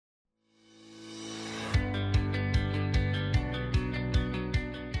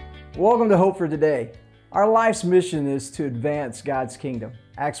Welcome to Hope for Today. Our life's mission is to advance God's kingdom.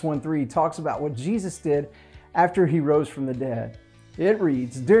 Acts 1:3 talks about what Jesus did after he rose from the dead. It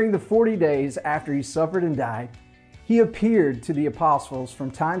reads, "During the 40 days after he suffered and died, he appeared to the apostles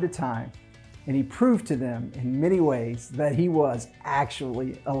from time to time, and he proved to them in many ways that he was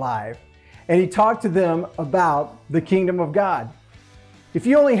actually alive. And he talked to them about the kingdom of God." If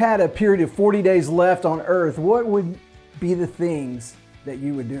you only had a period of 40 days left on earth, what would be the things that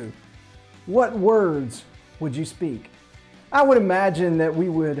you would do? What words would you speak? I would imagine that we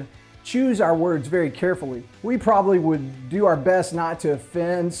would choose our words very carefully. We probably would do our best not to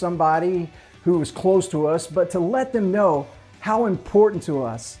offend somebody who was close to us, but to let them know how important to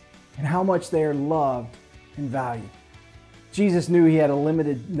us and how much they are loved and valued. Jesus knew he had a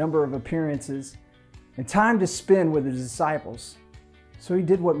limited number of appearances and time to spend with his disciples, so he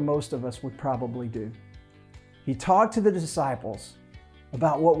did what most of us would probably do. He talked to the disciples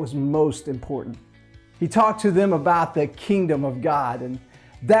about what was most important. He talked to them about the kingdom of God, and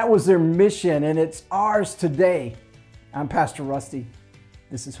that was their mission, and it's ours today. I'm Pastor Rusty.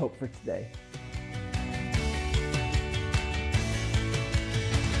 This is Hope for Today.